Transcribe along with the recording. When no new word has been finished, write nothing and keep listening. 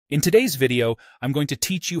In today's video, I'm going to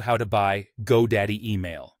teach you how to buy GoDaddy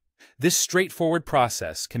email. This straightforward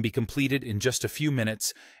process can be completed in just a few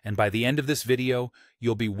minutes, and by the end of this video,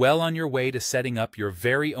 you'll be well on your way to setting up your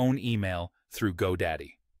very own email through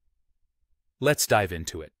GoDaddy. Let's dive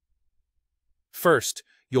into it. First,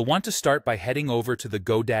 you'll want to start by heading over to the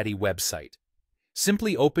GoDaddy website.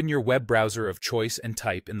 Simply open your web browser of choice and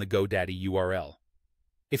type in the GoDaddy URL.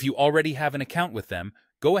 If you already have an account with them,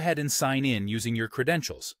 go ahead and sign in using your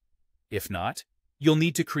credentials. If not, you'll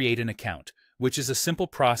need to create an account, which is a simple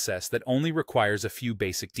process that only requires a few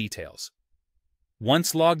basic details.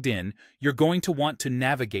 Once logged in, you're going to want to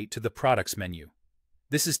navigate to the Products menu.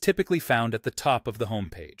 This is typically found at the top of the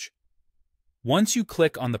homepage. Once you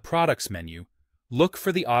click on the Products menu, look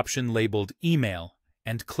for the option labeled Email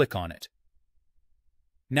and click on it.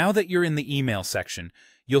 Now that you're in the Email section,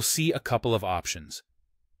 you'll see a couple of options.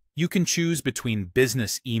 You can choose between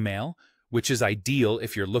Business Email, which is ideal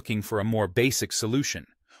if you're looking for a more basic solution,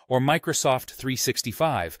 or Microsoft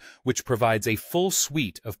 365, which provides a full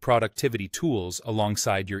suite of productivity tools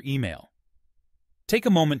alongside your email. Take a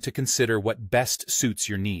moment to consider what best suits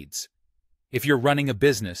your needs. If you're running a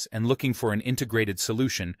business and looking for an integrated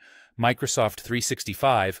solution, Microsoft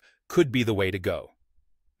 365 could be the way to go.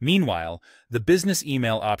 Meanwhile, the business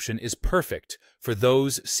email option is perfect for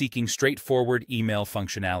those seeking straightforward email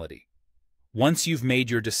functionality. Once you've made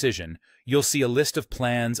your decision, you'll see a list of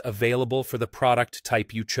plans available for the product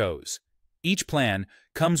type you chose. Each plan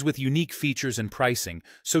comes with unique features and pricing,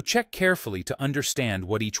 so check carefully to understand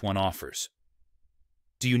what each one offers.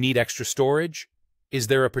 Do you need extra storage? Is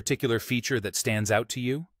there a particular feature that stands out to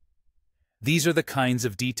you? These are the kinds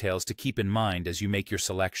of details to keep in mind as you make your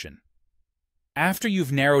selection. After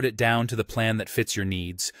you've narrowed it down to the plan that fits your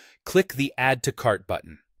needs, click the Add to Cart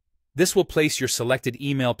button. This will place your selected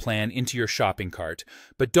email plan into your shopping cart,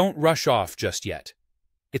 but don't rush off just yet.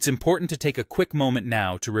 It's important to take a quick moment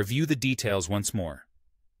now to review the details once more.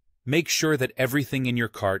 Make sure that everything in your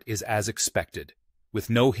cart is as expected, with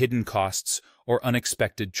no hidden costs or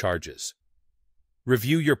unexpected charges.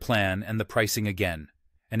 Review your plan and the pricing again,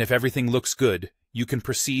 and if everything looks good, you can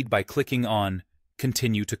proceed by clicking on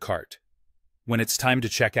Continue to Cart. When it's time to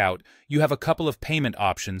check out, you have a couple of payment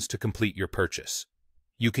options to complete your purchase.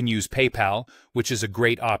 You can use PayPal, which is a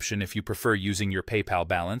great option if you prefer using your PayPal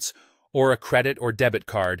balance, or a credit or debit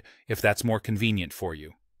card if that's more convenient for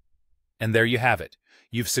you. And there you have it.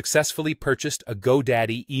 You've successfully purchased a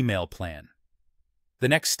GoDaddy email plan. The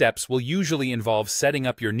next steps will usually involve setting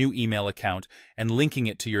up your new email account and linking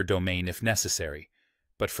it to your domain if necessary.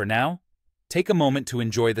 But for now, take a moment to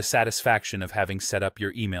enjoy the satisfaction of having set up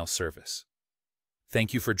your email service.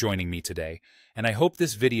 Thank you for joining me today, and I hope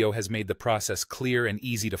this video has made the process clear and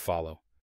easy to follow.